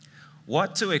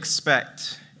What to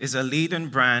Expect is a leading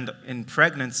brand in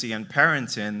pregnancy and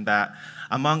parenting that,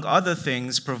 among other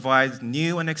things, provides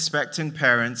new and expectant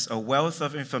parents a wealth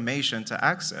of information to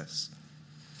access.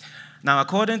 Now,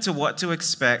 according to What to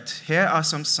Expect, here are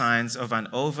some signs of an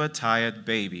overtired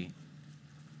baby.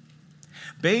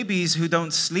 Babies who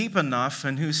don't sleep enough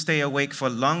and who stay awake for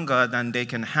longer than they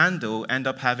can handle end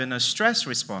up having a stress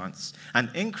response, an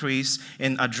increase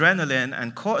in adrenaline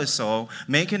and cortisol,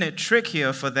 making it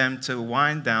trickier for them to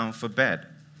wind down for bed.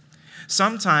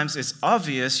 Sometimes it's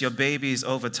obvious your baby is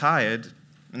overtired,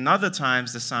 and other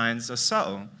times the signs are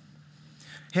subtle.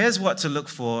 Here's what to look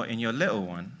for in your little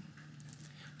one.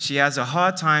 She has a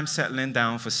hard time settling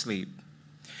down for sleep.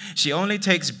 She only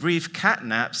takes brief cat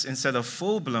naps instead of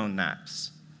full-blown naps.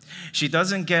 She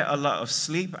doesn't get a lot of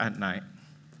sleep at night.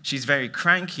 She's very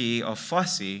cranky or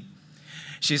fussy.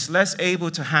 She's less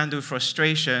able to handle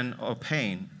frustration or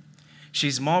pain.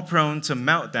 She's more prone to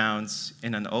meltdowns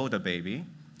in an older baby.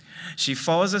 She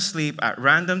falls asleep at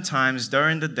random times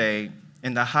during the day,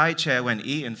 in the high chair when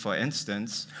eating, for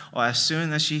instance, or as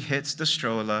soon as she hits the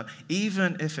stroller,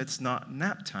 even if it's not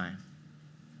nap time.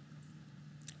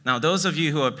 Now, those of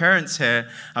you who are parents here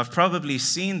have probably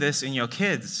seen this in your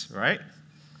kids, right?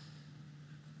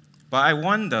 But I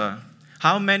wonder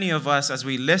how many of us, as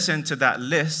we listen to that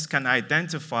list, can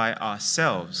identify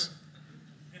ourselves.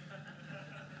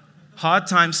 Hard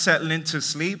time settling to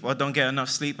sleep or don't get enough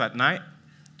sleep at night?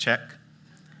 Check.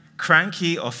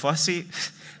 Cranky or fussy?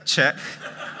 Check.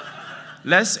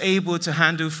 Less able to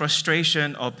handle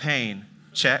frustration or pain?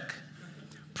 Check.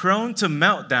 Prone to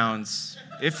meltdowns?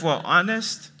 If we're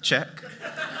honest? Check.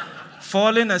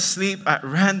 Falling asleep at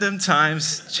random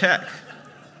times? Check.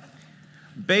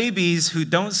 Babies who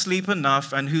don't sleep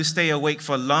enough and who stay awake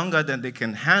for longer than they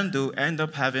can handle end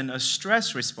up having a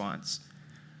stress response.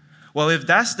 Well, if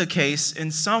that's the case,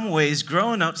 in some ways,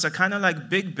 grown-ups are kind of like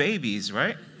big babies,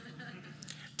 right?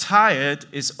 Tired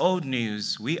is old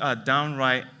news. We are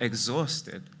downright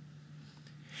exhausted.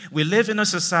 We live in a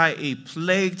society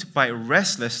plagued by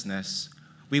restlessness.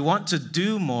 We want to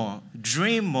do more,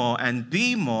 dream more, and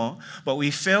be more, but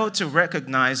we fail to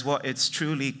recognize what it's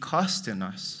truly costing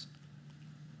us.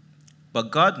 But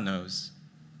God knows.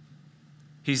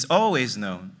 He's always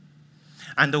known.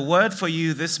 And the word for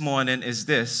you this morning is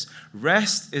this: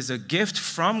 rest is a gift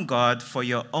from God for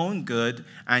your own good,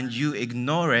 and you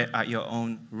ignore it at your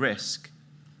own risk.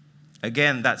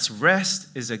 Again, that's rest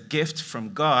is a gift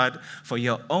from God for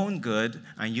your own good,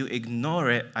 and you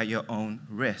ignore it at your own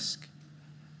risk.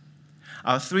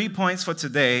 Our 3 points for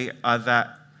today are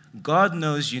that God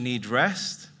knows you need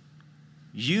rest,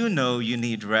 you know you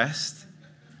need rest,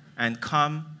 and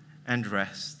come and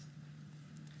rest.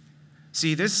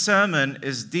 See, this sermon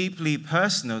is deeply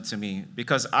personal to me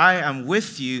because I am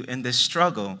with you in this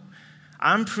struggle.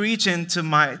 I'm preaching to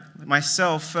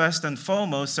myself first and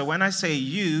foremost, so when I say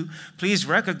you, please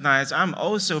recognize I'm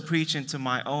also preaching to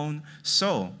my own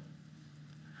soul.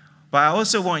 But I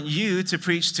also want you to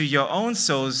preach to your own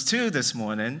souls too this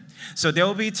morning, so there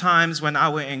will be times when I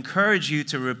will encourage you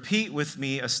to repeat with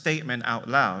me a statement out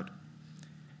loud.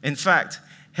 In fact,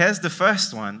 here's the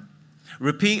first one.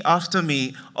 Repeat after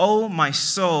me. Oh, my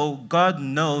soul, God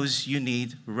knows you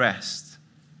need rest.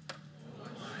 Oh,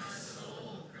 my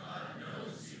soul, God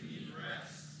knows you need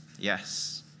rest.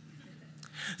 Yes.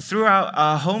 Throughout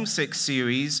our Homesick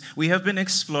series, we have been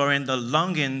exploring the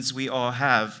longings we all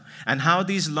have and how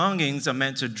these longings are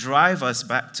meant to drive us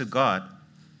back to God.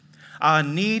 Our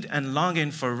need and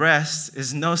longing for rest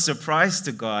is no surprise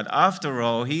to God. After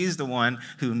all, He is the one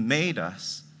who made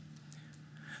us.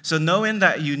 So knowing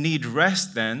that you need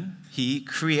rest then, He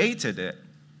created it.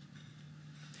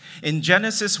 In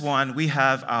Genesis 1, we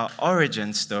have our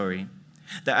origin story,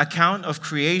 the account of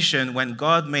creation when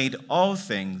God made all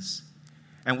things.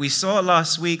 And we saw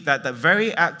last week that the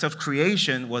very act of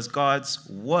creation was God's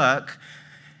work.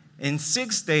 In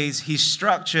 6 days, He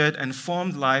structured and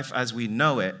formed life as we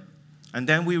know it. And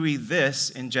then we read this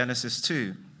in Genesis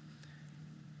 2.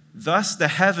 Thus the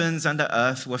heavens and the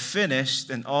earth were finished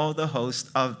and all the host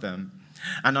of them.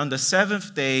 And on the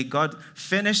seventh day, God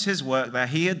finished His work that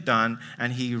He had done,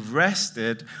 and He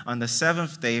rested on the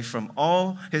seventh day from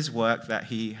all His work that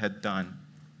He had done.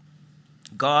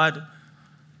 God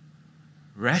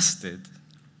rested.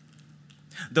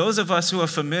 Those of us who are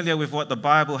familiar with what the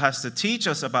Bible has to teach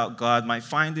us about God might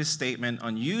find this statement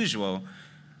unusual.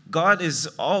 God is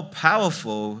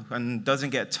all-powerful and doesn't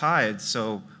get tired,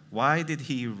 so why did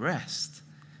He rest?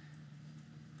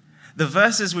 The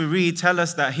verses we read tell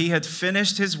us that He had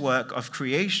finished His work of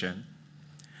creation.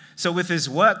 So with His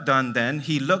work done then,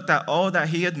 He looked at all that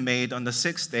He had made on the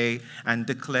sixth day and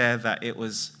declared that it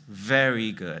was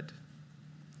very good.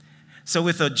 So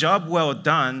with a job well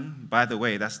done, by the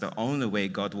way, that's the only way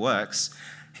God works,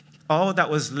 all that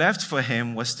was left for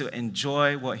him was to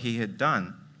enjoy what he had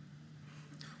done.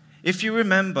 If you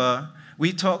remember,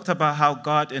 we talked about how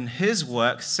God in his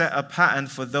work set a pattern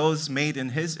for those made in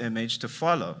his image to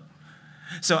follow.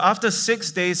 So after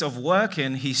 6 days of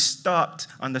working, he stopped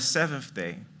on the seventh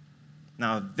day.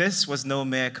 Now, this was no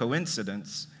mere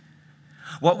coincidence.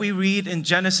 What we read in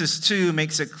Genesis 2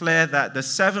 makes it clear that the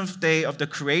seventh day of the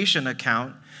creation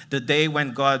account, the day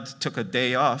when God took a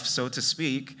day off, so to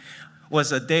speak,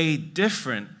 was a day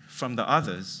different from the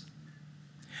others.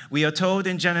 We are told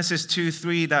in Genesis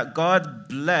 2:3 that God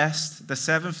blessed the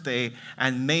seventh day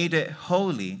and made it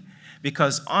holy,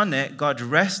 because on it God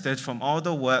rested from all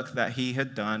the work that he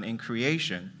had done in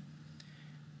creation.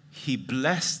 He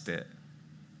blessed it.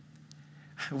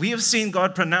 We have seen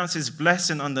God pronounce his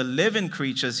blessing on the living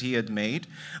creatures he had made,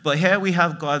 but here we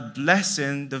have God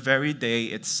blessing the very day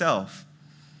itself.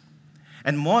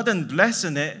 And more than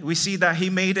blessing it, we see that he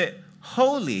made it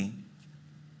holy.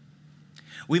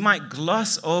 We might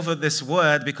gloss over this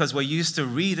word because we're used to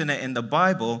reading it in the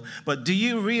Bible, but do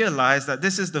you realize that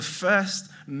this is the first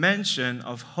mention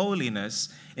of holiness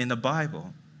in the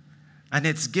Bible? And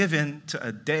it's given to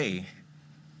a day.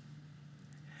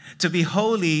 To be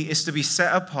holy is to be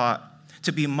set apart,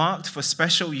 to be marked for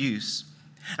special use.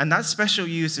 And that special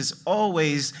use is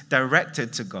always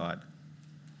directed to God.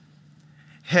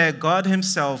 Here, God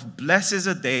himself blesses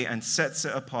a day and sets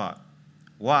it apart.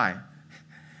 Why?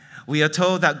 We are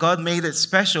told that God made it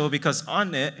special because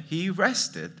on it he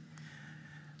rested.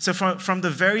 So from the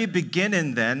very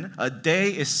beginning then, a day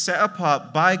is set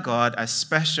apart by God as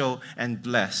special and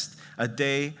blessed, a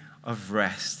day of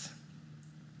rest.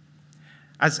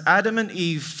 As Adam and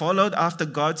Eve followed after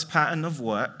God's pattern of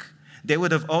work, they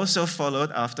would have also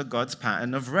followed after God's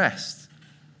pattern of rest.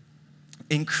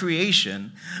 In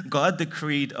creation, God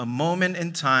decreed a moment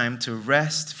in time to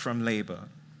rest from labor.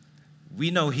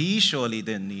 We know he surely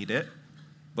didn't need it,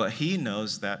 but he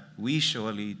knows that we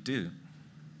surely do.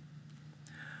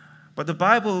 But the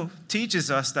Bible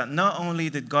teaches us that not only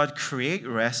did God create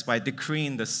rest by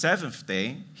decreeing the seventh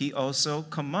day, he also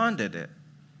commanded it.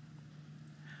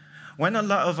 When a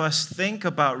lot of us think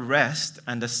about rest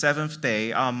and the seventh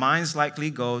day, our minds likely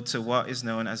go to what is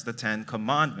known as the Ten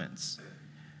Commandments.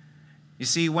 You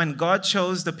see, when God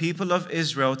chose the people of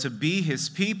Israel to be his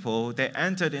people, they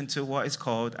entered into what is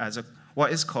called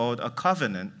a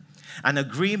covenant, an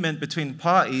agreement between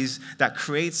parties that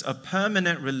creates a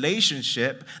permanent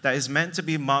relationship that is meant to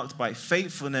be marked by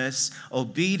faithfulness,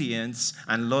 obedience,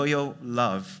 and loyal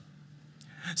love.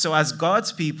 So as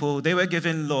God's people, they were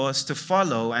given laws to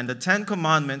follow, and the Ten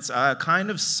Commandments are a kind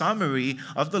of summary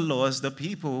of the laws the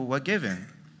people were given.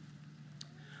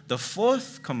 The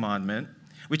fourth commandment,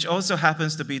 which also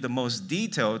happens to be the most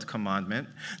detailed commandment,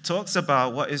 talks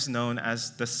about what is known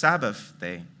as the Sabbath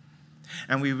day.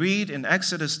 And we read in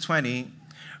Exodus 20,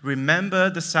 "Remember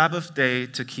the Sabbath day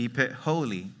to keep it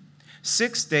holy.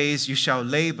 6 days you shall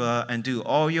labor and do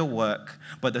all your work,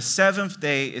 but the seventh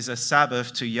day is a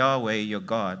Sabbath to Yahweh your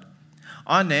God.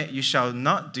 On it you shall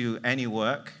not do any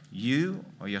work, you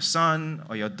or your son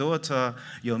or your daughter,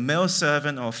 your male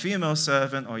servant or female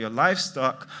servant, or your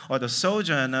livestock, or the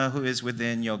sojourner who is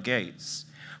within your gates.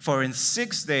 For in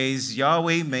 6 days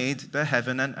Yahweh made the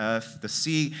heaven and earth, the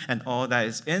sea, and all that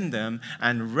is in them,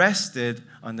 and rested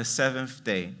on the seventh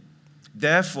day.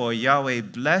 Therefore Yahweh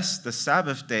blessed the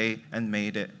Sabbath day and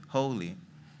made it holy."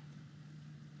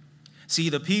 See,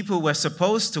 the people were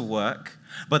supposed to work,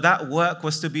 but that work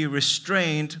was to be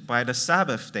restrained by the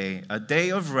Sabbath day, a day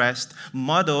of rest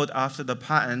modeled after the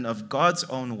pattern of God's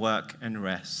own work and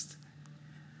rest.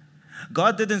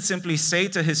 God didn't simply say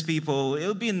to his people, "It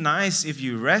would be nice if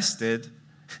you rested."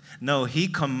 No, he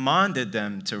commanded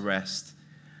them to rest.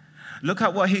 Look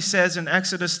at what he says in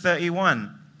Exodus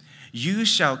 31. "You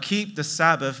shall keep the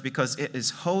Sabbath because it is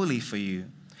holy for you.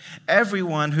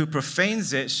 Everyone who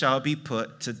profanes it shall be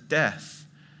put to death.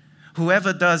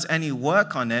 Whoever does any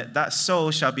work on it, that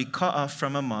soul shall be cut off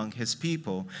from among his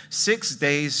people. 6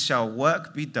 days shall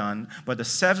work be done, but the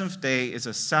seventh day is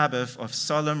a Sabbath of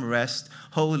solemn rest,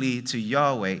 holy to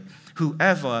Yahweh.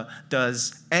 Whoever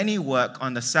does any work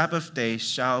on the Sabbath day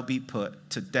shall be put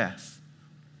to death."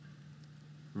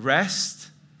 Rest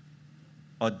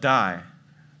or die,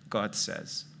 God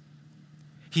says.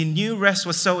 He knew rest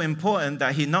was so important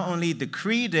that he not only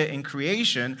decreed it in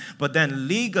creation, but then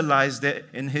legalized it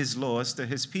in his laws to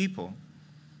his people.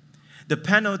 The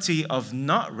penalty of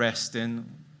not resting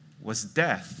was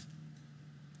death.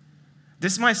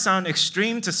 This might sound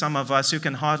extreme to some of us who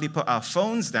can hardly put our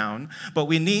phones down, but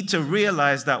we need to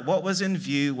realize that what was in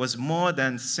view was more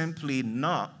than simply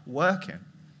not working.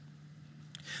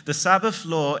 The Sabbath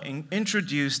law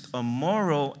introduced a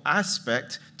moral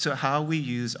aspect to how we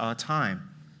use our time.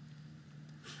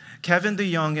 Kevin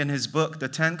DeYoung, in his book, The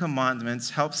Ten Commandments,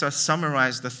 helps us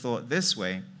summarize the thought this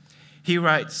way. He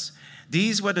writes,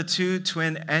 "These were the two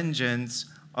twin engines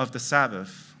of the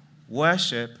Sabbath,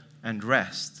 worship and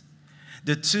rest.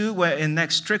 The two were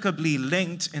inextricably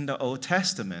linked in the Old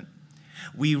Testament.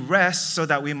 We rest so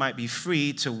that we might be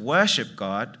free to worship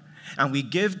God, and we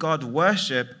give God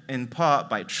worship in part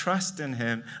by trusting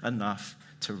Him enough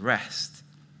to rest."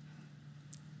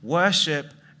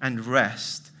 Worship and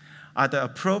rest are the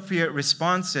appropriate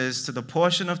responses to the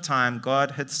portion of time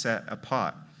God had set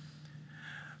apart.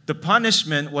 The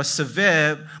punishment was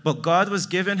severe, but God was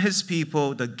giving His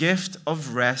people the gift of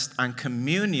rest and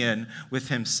communion with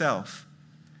Himself.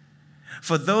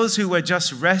 For those who were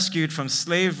just rescued from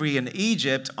slavery in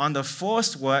Egypt under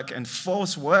forced work and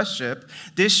false worship,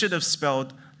 this should have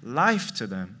spelled life to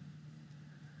them.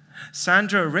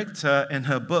 Sandra Richter, in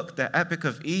her book, The Epic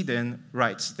of Eden,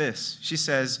 writes this. She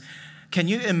says, "Can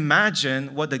you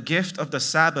imagine what the gift of the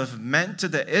Sabbath meant to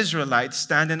the Israelites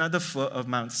standing at the foot of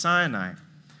Mount Sinai?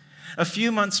 A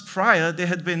few months prior, they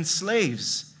had been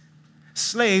slaves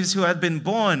who had been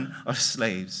born of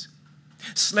slaves.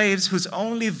 Slaves whose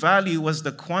only value was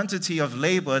the quantity of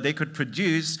labor they could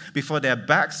produce before their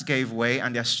backs gave way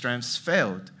and their strengths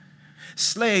failed.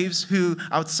 Slaves who,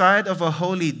 outside of a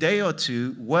holy day or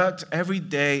two, worked every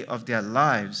day of their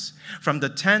lives, from the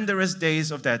tenderest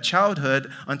days of their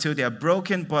childhood until their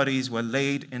broken bodies were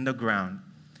laid in the ground.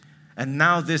 And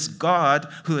now this God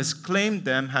who has claimed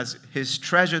them as His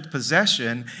treasured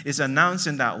possession is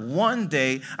announcing that one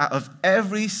day out of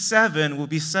every 7 will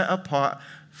be set apart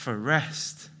for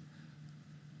rest."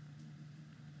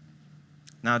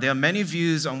 Now, there are many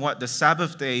views on what the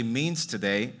Sabbath day means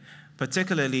today,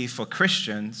 particularly for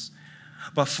Christians,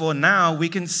 but for now we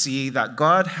can see that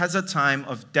God has a time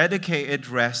of dedicated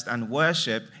rest and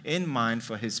worship in mind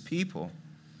for His people.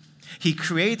 He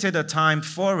created a time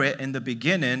for it in the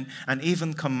beginning and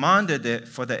even commanded it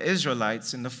for the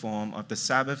Israelites in the form of the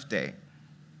Sabbath day.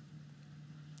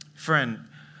 Friend,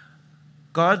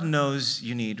 God knows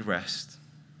you need rest,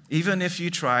 even if you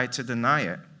try to deny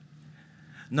it.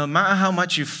 No matter how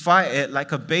much you fight it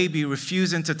like a baby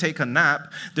refusing to take a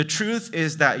nap, the truth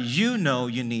is that you know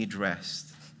you need rest.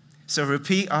 So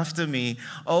repeat after me,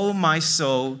 "Oh, my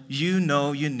soul, you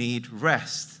know you need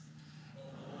rest."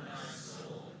 Oh, my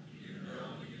soul, you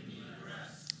know you need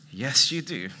rest. Yes, you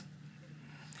do.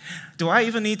 Do I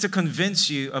even need to convince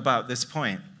you about this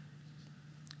point?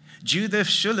 Judith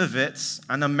Shulevitz,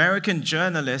 an American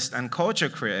journalist and culture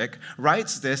critic,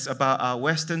 writes this about our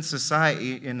Western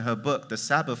society in her book, The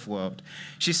Sabbath World.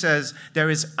 She says,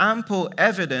 "There is ample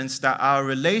evidence that our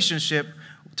relationship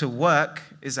to work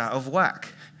is out of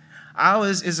whack.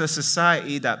 Ours is a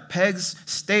society that pegs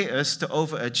status to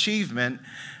overachievement.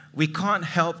 We can't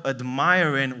help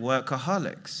admiring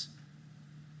workaholics."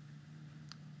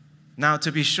 Now,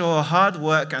 to be sure, hard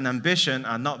work and ambition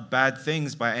are not bad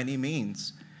things by any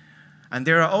means. And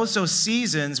there are also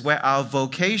seasons where our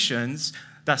vocations,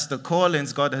 that's the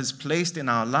callings God has placed in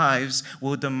our lives,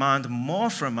 will demand more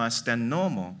from us than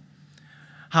normal.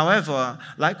 However,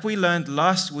 like we learned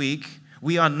last week,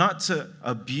 we are not to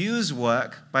abuse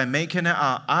work by making it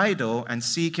our idol and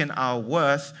seeking our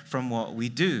worth from what we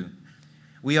do.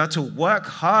 We are to work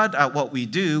hard at what we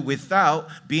do without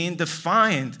being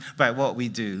defined by what we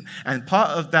do. And part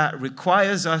of that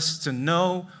requires us to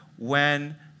know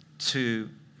when to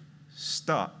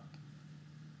stop.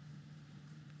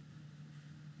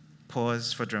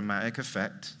 Pause for dramatic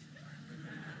effect.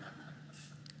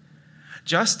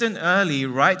 Justin Earley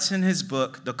writes in his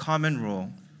book, The Common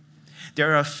Rule,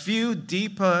 "There are few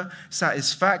deeper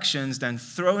satisfactions than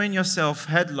throwing yourself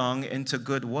headlong into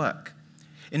good work.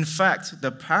 In fact,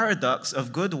 the paradox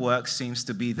of good work seems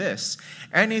to be this: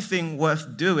 anything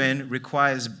worth doing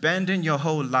requires bending your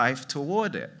whole life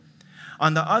toward it.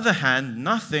 On the other hand,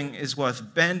 nothing is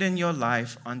worth bending your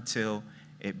life until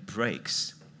it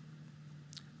breaks."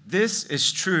 This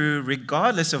is true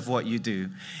regardless of what you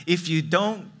do. If you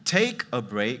don't take a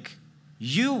break,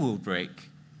 you will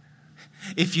break.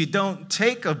 If you don't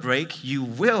take a break, you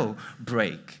will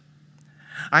break.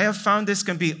 I have found this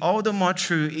can be all the more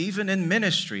true even in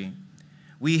ministry.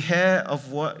 We hear of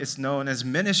what is known as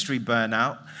ministry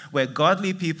burnout, where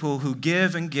godly people who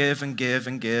give and give and give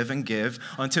and give and give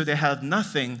until they have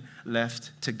nothing left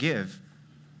to give.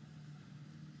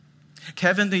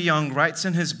 Kevin DeYoung writes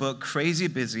in his book, Crazy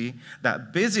Busy,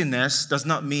 that busyness does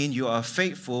not mean you are a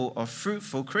faithful or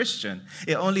fruitful Christian.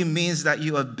 It only means that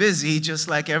you are busy just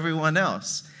like everyone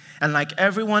else. And like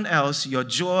everyone else, your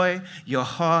joy, your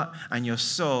heart, and your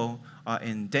soul are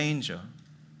in danger.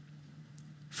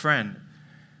 Friend,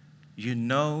 you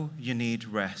know you need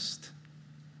rest.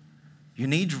 You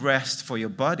need rest for your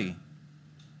body.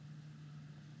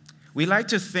 We like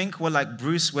to think we're like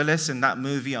Bruce Willis in that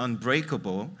movie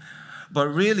Unbreakable, but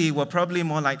really we're probably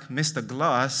more like Mr.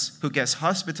 Glass, who gets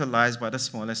hospitalized by the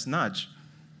smallest nudge.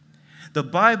 The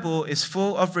Bible is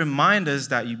full of reminders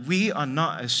that we are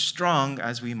not as strong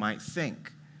as we might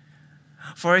think.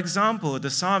 For example, the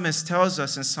psalmist tells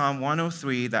us in Psalm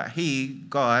 103 that he,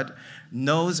 God,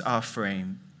 knows our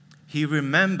frame. He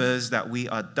remembers that we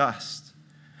are dust.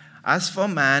 As for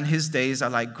man, his days are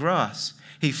like grass.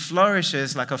 He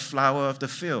flourishes like a flower of the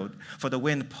field, for the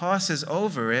wind passes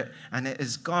over it, and it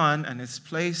is gone, and its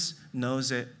place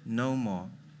knows it no more.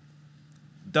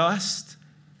 Dust,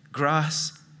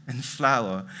 grass, and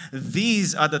flower.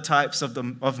 These are the types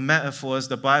of metaphors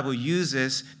the Bible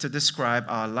uses to describe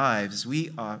our lives.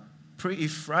 We are pretty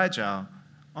fragile,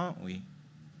 aren't we?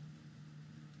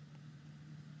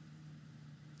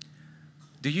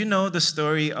 Do you know the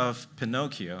story of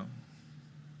Pinocchio?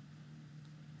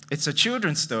 It's a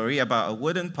children's story about a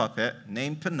wooden puppet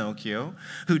named Pinocchio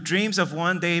who dreams of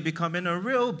one day becoming a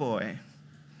real boy.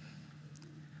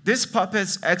 This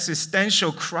puppet's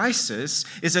existential crisis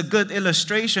is a good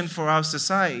illustration for our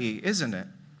society, isn't it?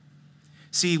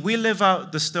 See, we live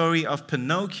out the story of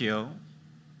Pinocchio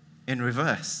in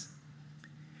reverse.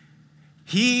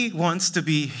 He wants to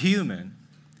be human.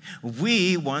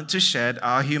 We want to shed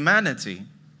our humanity.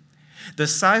 The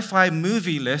sci-fi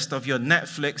movie list of your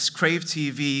Netflix, Crave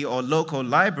TV, or local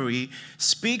library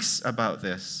speaks about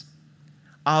this.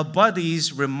 Our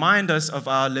bodies remind us of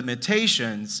our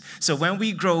limitations, so when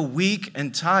we grow weak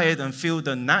and tired and feel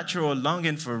the natural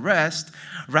longing for rest,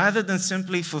 rather than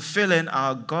simply fulfilling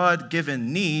our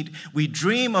God-given need, we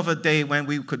dream of a day when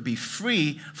we could be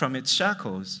free from its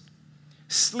shackles.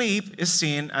 Sleep is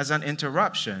seen as an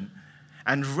interruption,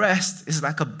 and rest is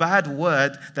like a bad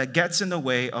word that gets in the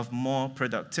way of more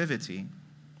productivity.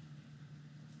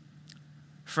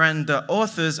 Friend, the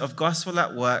authors of Gospel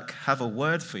at Work have a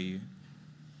word for you.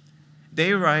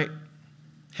 They write,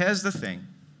 here's the thing.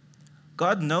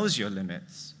 God knows your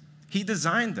limits. He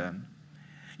designed them.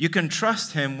 You can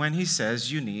trust him when he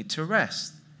says you need to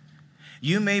rest.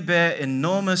 You may bear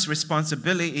enormous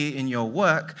responsibility in your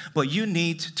work, but you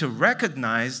need to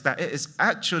recognize that it is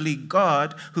actually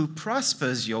God who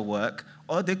prospers your work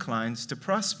or declines to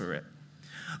prosper it.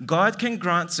 God can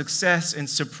grant success in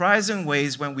surprising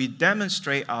ways when we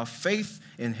demonstrate our faith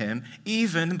in him,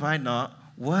 even by not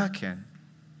working.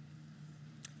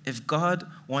 If God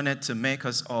wanted to make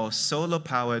us all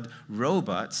solar-powered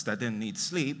robots that didn't need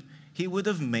sleep, he would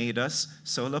have made us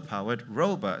solar-powered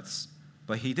robots.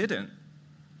 But he didn't.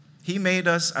 He made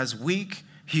us as weak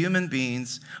human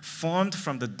beings formed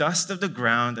from the dust of the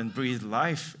ground and breathed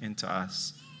life into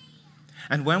us.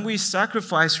 And when we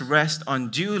sacrifice rest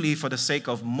unduly for the sake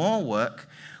of more work,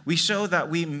 we show that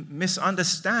we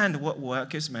misunderstand what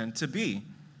work is meant to be.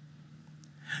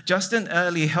 Justin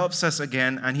Earley helps us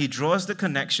again, and he draws the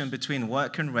connection between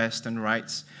work and rest and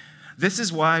writes, "This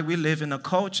is why we live in a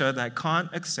culture that can't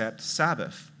accept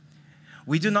Sabbath.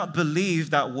 We do not believe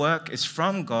that work is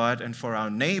from God and for our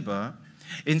neighbor.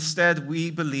 Instead,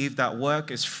 we believe that work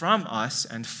is from us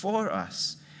and for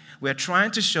us. We're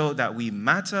trying to show that we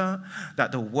matter,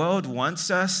 that the world wants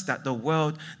us, that the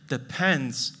world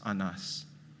depends on us."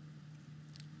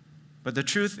 But the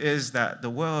truth is that the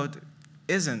world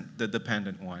isn't the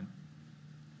dependent one.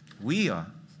 We are.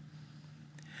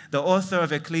 The author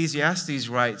of Ecclesiastes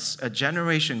writes, "A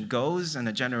generation goes and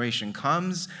a generation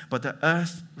comes, but the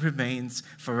earth remains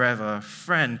forever."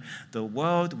 Friend, the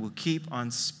world will keep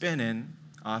on spinning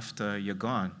after you're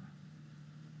gone.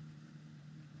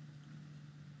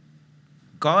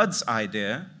 God's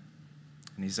idea,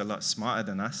 and he's a lot smarter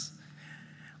than us,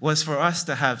 was for us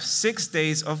to have 6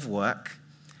 days of work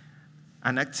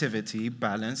and activity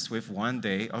balanced with 1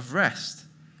 day of rest.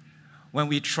 When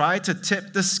we try to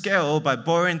tip the scale by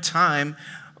borrowing time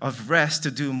of rest to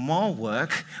do more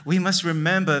work, we must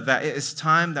remember that it is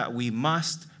time that we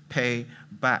must pay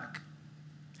back.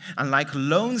 And like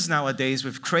loans nowadays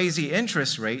with crazy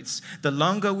interest rates, the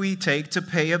longer we take to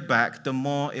pay it back, the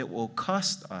more it will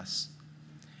cost us.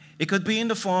 It could be in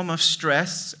the form of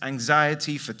stress,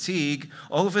 anxiety, fatigue,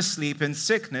 oversleeping,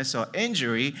 sickness, or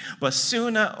injury, but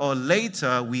sooner or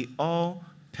later, we all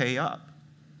pay up.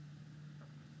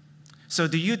 So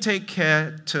do you take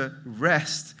care to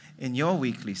rest in your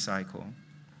weekly cycle?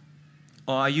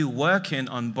 Or are you working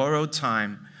on borrowed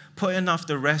time, putting off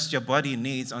the rest your body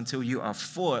needs until you are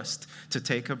forced to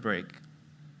take a break?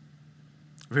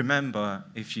 Remember,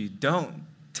 if you don't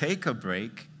take a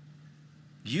break,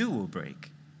 you will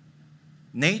break.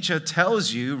 Nature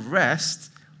tells you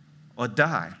rest or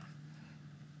die.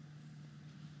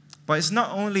 But it's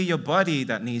not only your body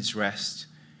that needs rest.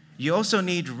 You also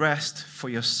need rest for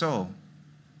your soul.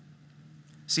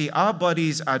 See, our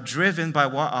bodies are driven by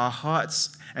what our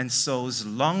hearts and souls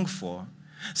long for.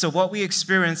 So what we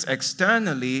experience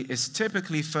externally is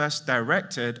typically first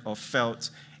directed or felt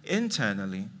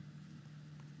internally.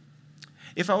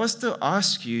 If I was to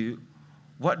ask you,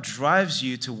 what drives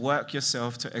you to work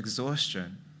yourself to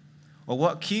exhaustion? Or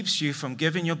what keeps you from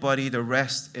giving your body the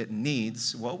rest it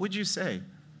needs? What would you say?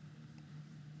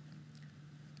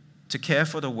 To care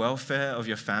for the welfare of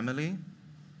your family?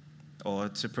 Or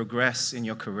to progress in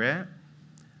your career?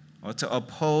 Or to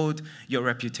uphold your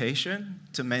reputation?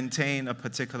 To maintain a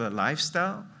particular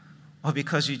lifestyle? Or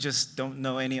because you just don't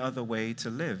know any other way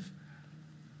to live?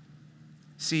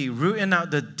 See, rooting out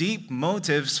the deep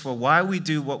motives for why we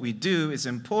do what we do is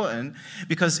important,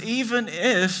 because even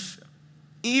if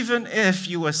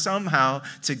you were somehow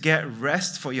to get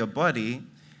rest for your body,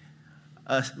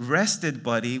 a rested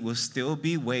body will still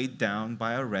be weighed down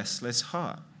by a restless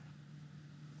heart.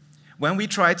 When we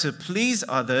try to please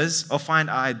others or find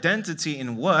our identity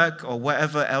in work or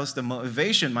whatever else the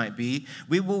motivation might be,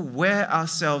 we will wear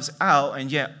ourselves out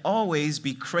and yet always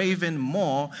be craving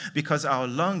more because our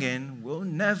longing will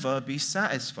never be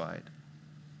satisfied.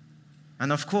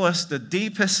 And of course, the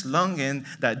deepest longing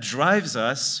that drives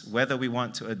us, whether we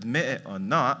want to admit it or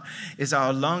not, is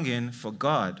our longing for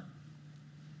God.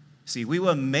 See, we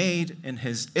were made in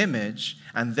His image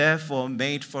and therefore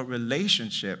made for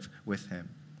relationship with Him.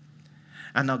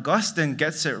 And Augustine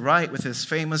gets it right with his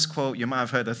famous quote you might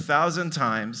have heard 1,000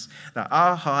 times, that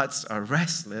our hearts are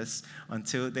restless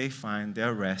until they find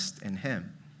their rest in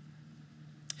Him.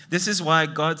 This is why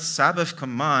God's Sabbath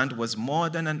command was more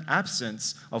than an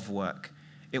absence of work.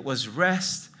 It was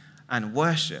rest and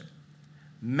worship,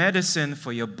 medicine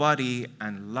for your body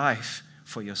and life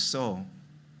for your soul.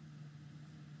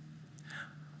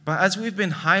 But as we've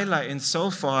been highlighting so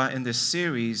far in this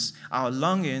series, our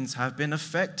longings have been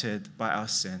affected by our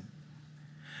sin.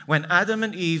 When Adam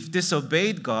and Eve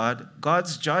disobeyed God,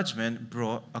 God's judgment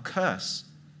brought a curse.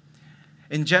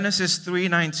 In Genesis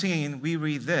 3:19, we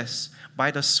read this, "By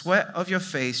the sweat of your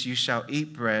face you shall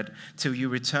eat bread till you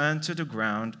return to the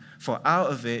ground, for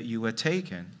out of it you were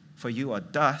taken. For you are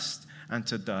dust, and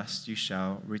to dust you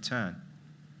shall return."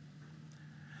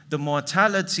 The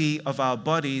mortality of our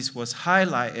bodies was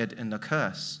highlighted in the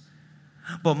curse.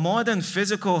 But more than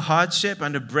physical hardship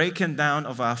and the breaking down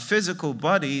of our physical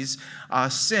bodies, our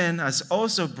sin has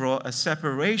also brought a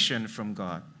separation from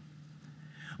God.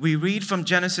 We read from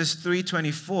Genesis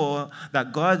 3:24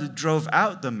 that God drove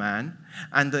out the man,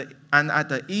 and at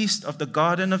the east of the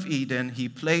Garden of Eden, He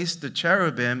placed the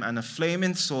cherubim and a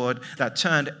flaming sword that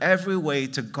turned every way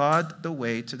to guard the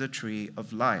way to the tree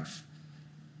of life.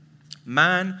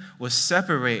 Man was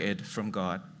separated from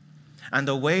God, and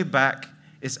the way back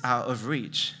is out of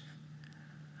reach.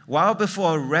 While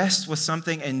before rest was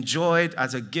something enjoyed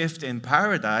as a gift in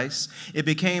paradise, it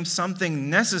became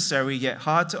something necessary yet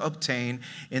hard to obtain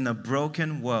in a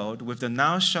broken world, with the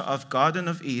now shut off Garden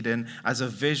of Eden as a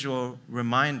visual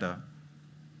reminder.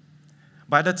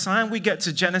 By the time we get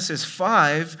to Genesis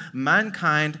 5,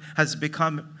 mankind has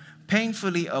become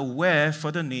painfully aware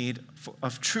for the need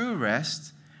of true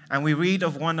rest. And we read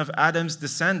of one of Adam's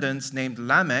descendants named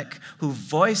Lamech, who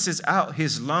voices out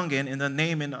his longing in the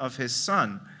naming of his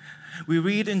son. We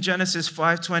read in Genesis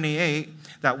 5:28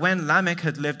 that when Lamech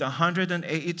had lived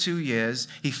 182 years,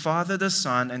 he fathered a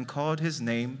son and called his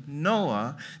name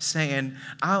Noah, saying,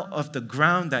 "Out of the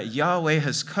ground that Yahweh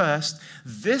has cursed,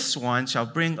 this one shall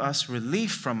bring us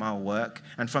relief from our work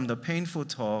and from the painful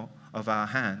toil of our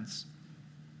hands."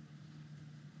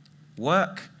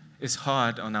 Work is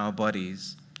hard on our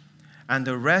bodies, and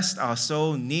the rest our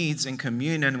soul needs in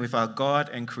communion with our God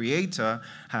and Creator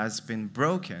has been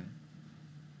broken.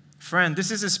 Friend,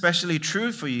 this is especially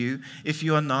true for you if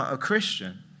you are not a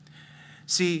Christian.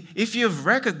 See, if you've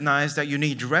recognized that you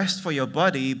need rest for your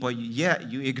body, but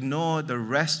yet you ignore the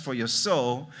rest for your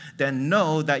soul, then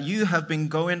know that you have been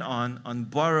going on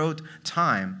borrowed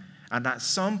time, and at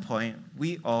some point,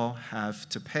 we all have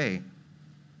to pay.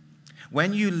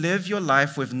 When you live your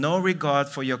life with no regard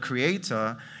for your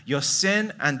Creator, your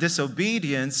sin and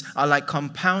disobedience are like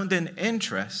compounding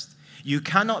interest. You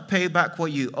cannot pay back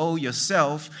what you owe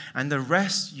yourself, and the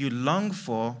rest you long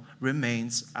for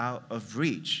remains out of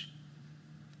reach.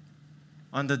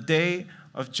 on the day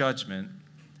of judgment,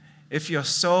 if your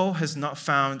soul has not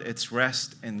found its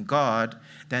rest in God,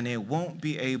 then it won't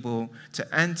be able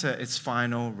to enter its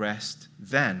final rest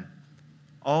then.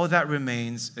 All that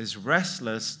remains is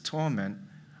restless torment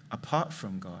apart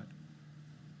from God.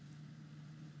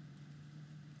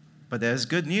 But there's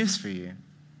good news for you.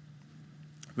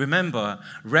 Remember,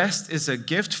 rest is a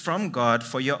gift from God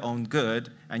for your own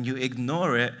good, and you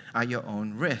ignore it at your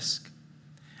own risk.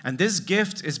 And this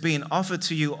gift is being offered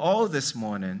to you all this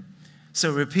morning.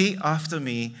 So repeat after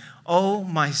me, "Oh,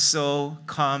 my soul,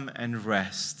 come and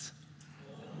rest."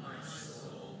 Oh, my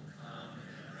soul, come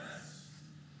and rest.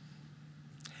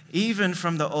 Even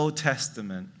from the Old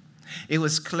Testament, it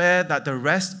was clear that the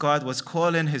rest God was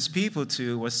calling his people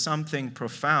to was something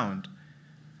profound.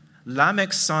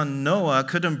 Lamech's son Noah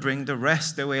couldn't bring the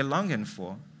rest they were longing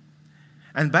for.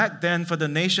 And back then, for the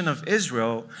nation of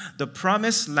Israel, the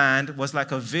promised land was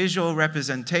like a visual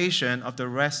representation of the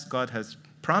rest God has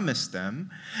promised them,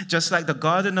 just like the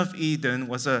Garden of Eden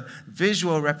was a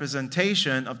visual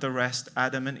representation of the rest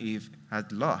Adam and Eve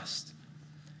had lost.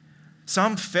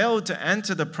 Some failed to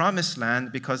enter the promised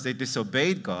land because they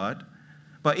disobeyed God,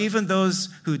 but even those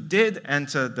who did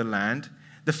enter the land,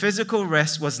 the physical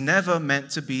rest was never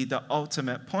meant to be the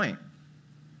ultimate point.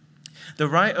 The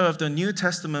writer of the New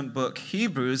Testament book,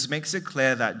 Hebrews, makes it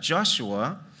clear that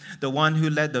Joshua, the one who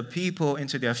led the people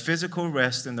into their physical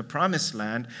rest in the promised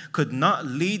land, could not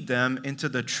lead them into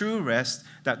the true rest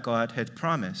that God had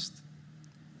promised.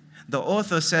 The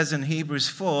author says in Hebrews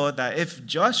 4 that if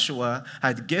Joshua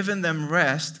had given them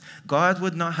rest, God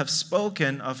would not have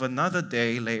spoken of another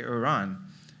day later on.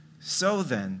 So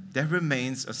then, there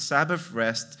remains a Sabbath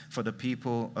rest for the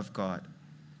people of God.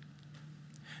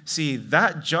 See,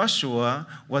 that Joshua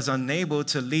was unable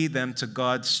to lead them to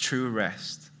God's true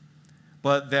rest.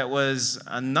 But there was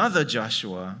another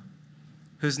Joshua,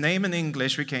 whose name in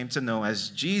English we came to know as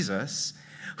Jesus,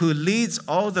 who leads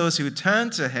all those who turn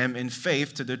to him in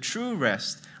faith to the true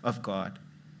rest of God.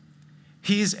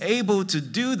 He is able to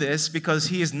do this because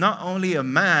he is not only a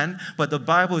man, but the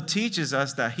Bible teaches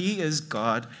us that he is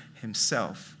God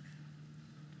himself.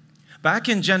 Back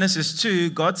in Genesis 2,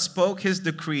 God spoke his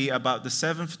decree about the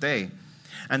seventh day,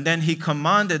 and then he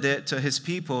commanded it to his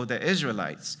people, the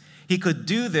Israelites. He could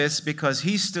do this because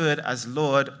he stood as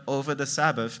Lord over the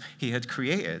Sabbath he had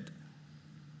created.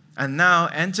 And now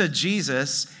enter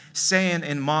Jesus, saying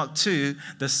in Mark 2,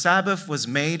 the Sabbath was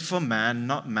made for man,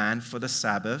 not man for the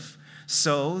Sabbath.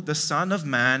 So the Son of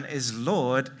Man is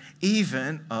Lord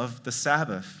even of the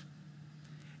Sabbath.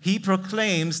 He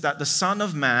proclaims that the Son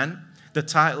of Man, the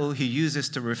title he uses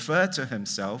to refer to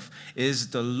himself, is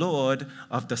the Lord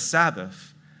of the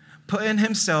Sabbath, putting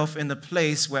himself in the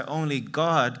place where only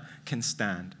God can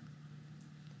stand.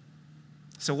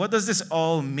 So what does this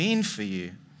all mean for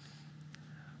you?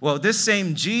 Well, this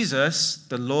same Jesus,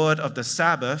 the Lord of the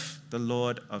Sabbath, the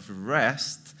Lord of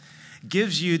rest,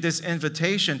 gives you this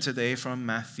invitation today from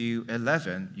Matthew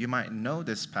 11. You might know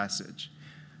this passage.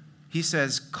 He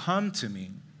says, "Come to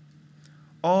me,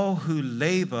 all who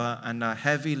labor and are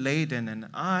heavy laden, and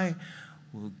I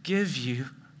will give you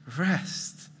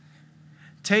rest.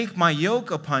 Take my yoke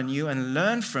upon you and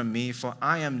learn from me, for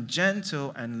I am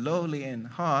gentle and lowly in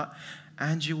heart,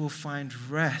 and you will find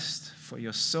rest for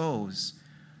your souls.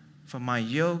 For my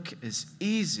yoke is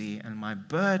easy and my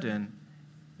burden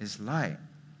is light."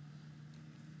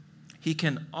 He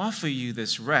can offer you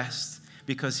this rest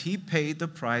because he paid the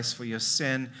price for your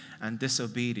sin and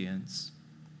disobedience.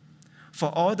 For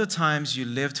all the times you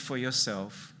lived for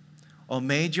yourself, or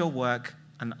made your work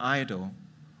an idol,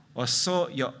 or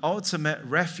sought your ultimate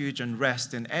refuge and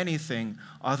rest in anything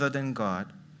other than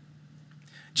God,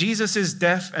 Jesus'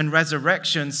 death and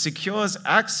resurrection secures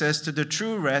access to the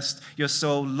true rest your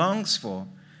soul longs for.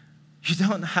 You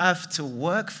don't have to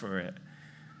work for it,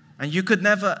 and you could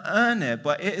never earn it,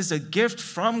 but it is a gift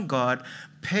from God,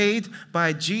 paid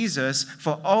by Jesus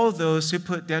for all those who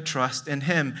put their trust in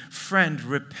him. Friend,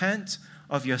 repent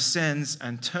of your sins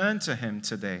and turn to him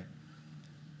today,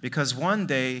 because one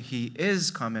day he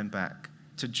is coming back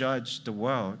to judge the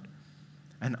world.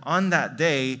 And on that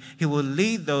day, he will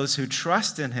lead those who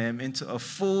trust in him into a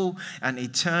full and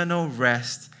eternal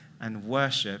rest and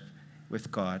worship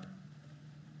with God.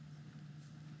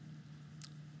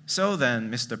 So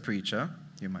then, Mr. Preacher,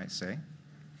 you might say,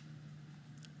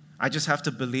 I just have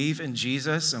to believe in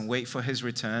Jesus and wait for his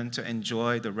return to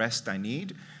enjoy the rest I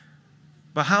need.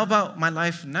 But how about my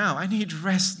life now? I need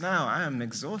rest now. I am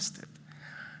exhausted.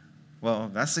 Well,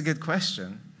 that's a good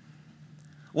question.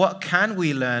 What can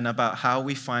we learn about how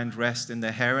we find rest in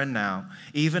the here and now,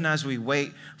 even as we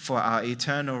wait for our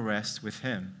eternal rest with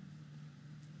him?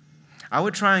 I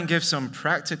would try and give some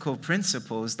practical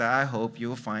principles that I hope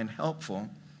you'll find helpful.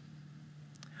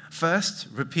 First,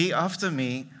 repeat after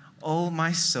me, "Oh,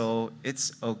 my soul,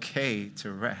 it's okay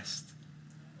to rest."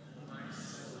 Oh, my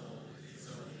soul, it's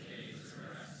okay to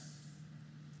rest.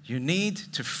 You need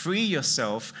to free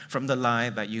yourself from the lie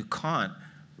that you can't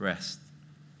rest.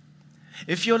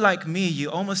 If you're like me, you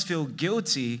almost feel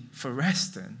guilty for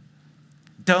resting.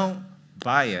 Don't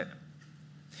buy it.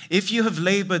 If you have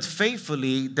labored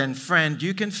faithfully, then friend,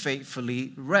 you can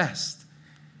faithfully rest.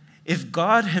 If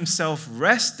God himself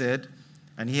rested,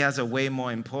 and he has a way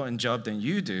more important job than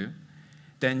you do,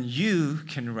 then you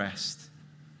can rest.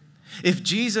 If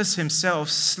Jesus himself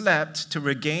slept to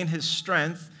regain his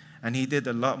strength, and he did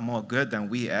a lot more good than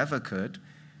we ever could,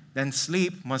 then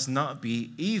sleep must not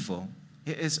be evil.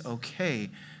 It is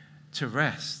okay to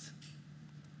rest.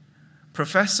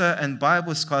 Professor and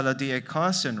Bible scholar D.A.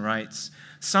 Carson writes,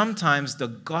 "Sometimes the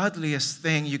godliest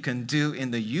thing you can do in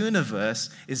the universe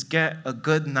is get a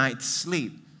good night's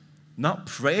sleep. Not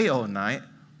pray all night,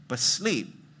 but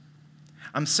sleep."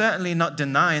 I'm certainly not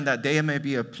denying that there may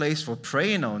be a place for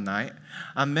praying all night.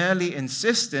 I'm merely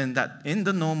insisting that in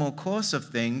the normal course of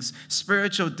things,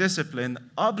 spiritual discipline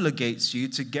obligates you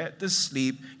to get the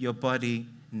sleep your body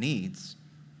needs.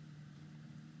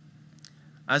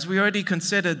 As we already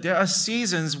considered, there are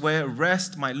seasons where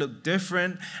rest might look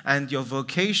different and your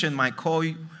vocation might call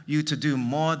you to do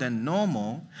more than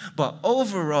normal, but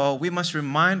overall, we must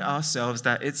remind ourselves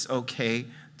that it's okay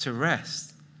to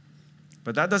rest.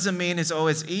 But that doesn't mean it's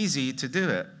always easy to do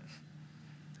it.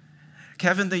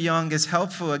 Kevin DeYoung is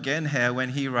helpful again here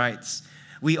when he writes,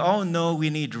 "We all know we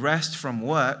need rest from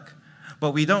work,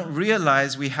 but we don't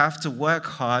realize we have to work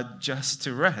hard just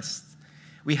to rest.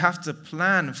 We have to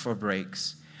plan for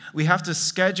breaks. We have to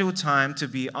schedule time to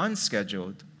be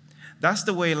unscheduled. That's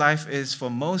the way life is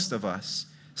for most of us.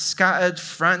 Scattered,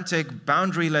 frantic,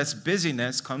 boundaryless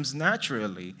busyness comes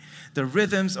naturally. The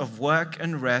rhythms of work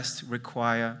and rest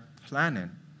require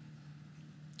planning."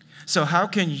 So how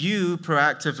can you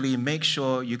proactively make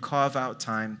sure you carve out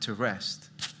time to rest?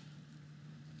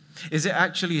 Is it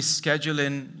actually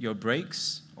scheduling your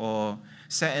breaks, or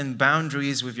setting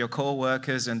boundaries with your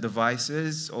co-workers and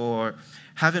devices, or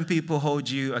having people hold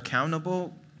you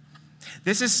accountable?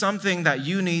 This is something that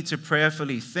you need to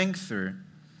prayerfully think through.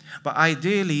 But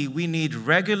ideally, we need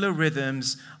regular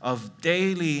rhythms of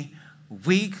daily,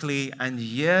 weekly, and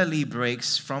yearly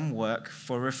breaks from work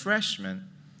for refreshment.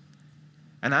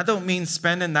 And I don't mean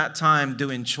spending that time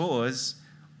doing chores,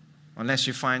 unless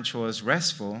you find chores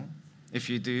restful. If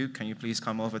you do, can you please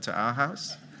come over to our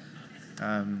house?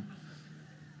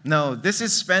 No, this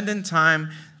is spending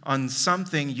time on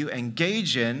something you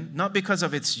engage in, not because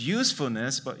of its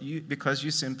usefulness, but because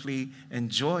you simply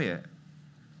enjoy it.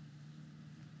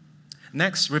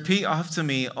 Next, repeat after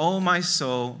me, "Oh, my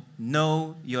soul,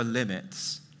 know your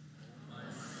limits."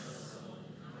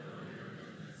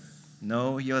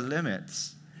 Know your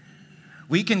limits.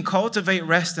 We can cultivate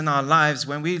rest in our lives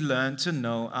when we learn to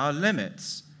know our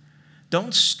limits.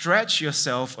 Don't stretch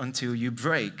yourself until you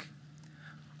break.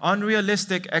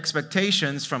 Unrealistic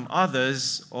expectations from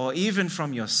others or even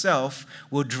from yourself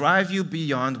will drive you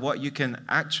beyond what you can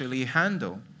actually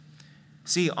handle.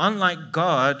 See, unlike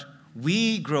God,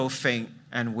 we grow faint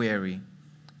and weary.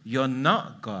 You're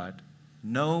not God.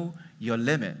 Know your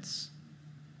limits.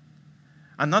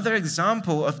 Another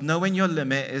example of knowing your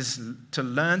limit is to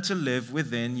learn to live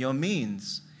within your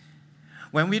means.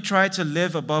 When we try to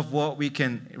live above what we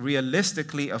can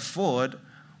realistically afford,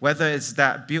 whether it's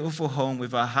that beautiful home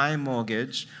with a high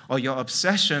mortgage or your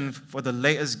obsession for the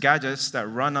latest gadgets that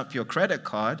run up your credit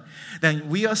card, then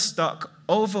we are stuck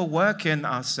overworking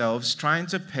ourselves trying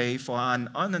to pay for an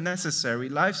unnecessary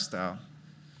lifestyle.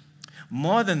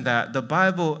 More than that, the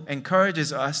Bible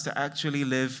encourages us to actually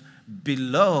live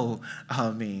below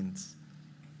our means.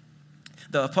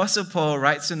 The Apostle Paul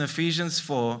writes in Ephesians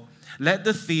 4, "Let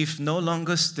the thief no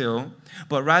longer steal,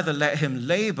 but rather let him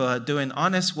labor, doing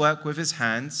honest work with his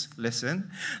hands,"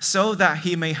 listen, "so that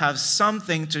he may have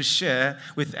something to share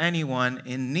with anyone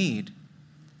in need."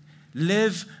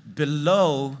 Live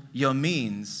below your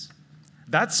means.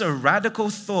 That's a radical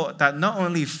thought that not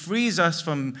only frees us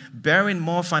from bearing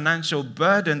more financial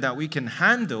burden that we can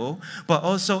handle, but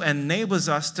also enables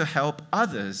us to help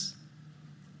others.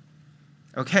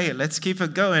 Okay, let's keep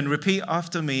it going. Repeat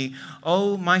after me.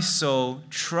 "Oh, my soul,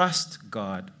 trust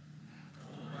God."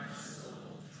 Oh, my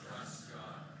soul, trust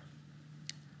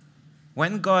God.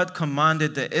 When God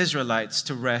commanded the Israelites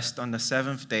to rest on the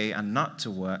seventh day and not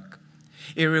to work,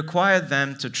 it required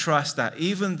them to trust that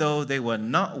even though they were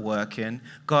not working,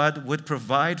 God would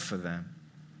provide for them.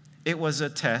 It was a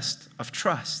test of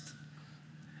trust.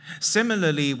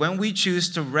 Similarly, when we choose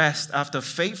to rest after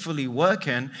faithfully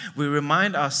working, we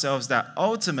remind ourselves that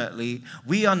ultimately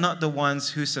we are not the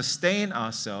ones who sustain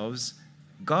ourselves,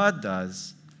 God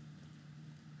does.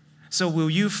 So will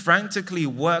you frantically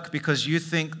work because you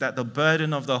think that the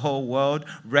burden of the whole world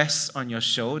rests on your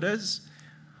shoulders?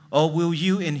 Or will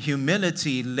you in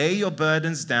humility lay your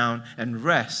burdens down and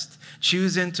rest,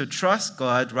 choosing to trust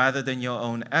God rather than your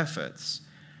own efforts?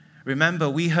 Remember,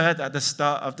 we heard at the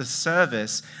start of the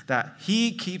service that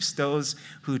He keeps those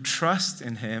who trust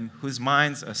in Him, whose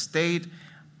minds are stayed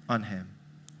on Him.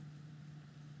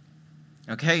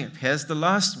 Okay, here's the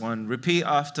last one. Repeat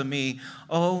after me.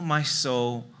 Oh, my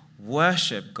soul,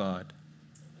 worship God.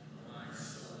 My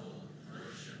soul,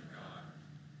 worship God.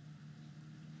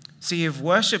 See, if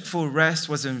worshipful rest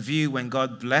was in view when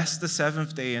God blessed the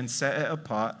seventh day and set it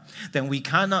apart, then we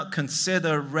cannot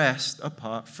consider rest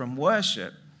apart from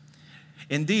worship.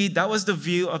 Indeed, that was the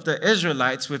view of the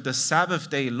Israelites with the Sabbath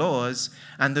day laws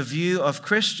and the view of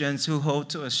Christians who hold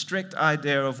to a strict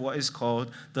idea of what is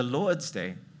called the Lord's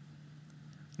Day.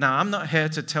 Now, I'm not here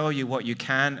to tell you what you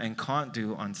can and can't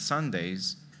do on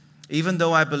Sundays, even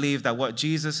though I believe that what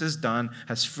Jesus has done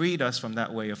has freed us from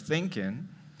that way of thinking.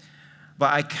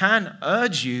 But I can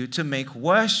urge you to make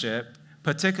worship,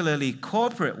 particularly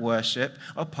corporate worship,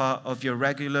 a part of your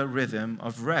regular rhythm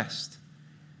of rest.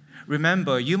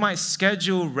 Remember, you might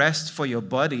schedule rest for your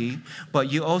body,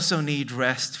 but you also need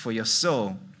rest for your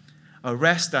soul. A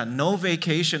rest that no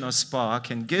vacation or spa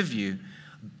can give you.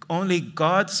 Only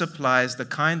God supplies the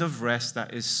kind of rest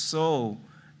that is so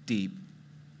deep.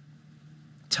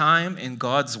 Time in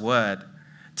God's word,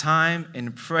 time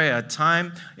in prayer,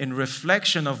 time in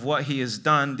reflection of what He has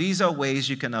done. These are ways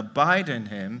you can abide in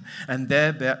Him and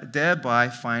thereby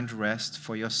find rest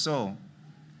for your soul.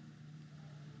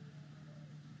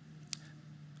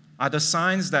 Are the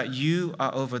signs that you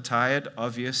are overtired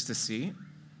obvious to see?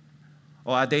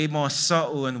 Or are they more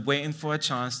subtle and waiting for a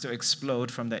chance to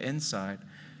explode from the inside?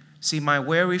 See, my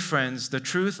weary friends, the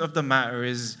truth of the matter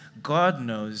is God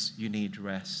knows you need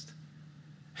rest.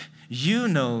 You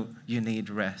know you need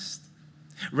rest.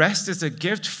 Rest is a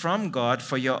gift from God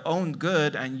for your own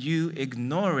good, and you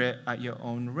ignore it at your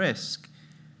own risk.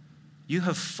 You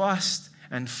have fussed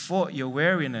and fought your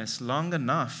weariness long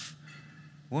enough.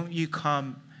 Won't you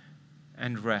come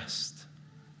and rest?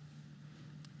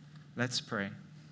 Let's pray.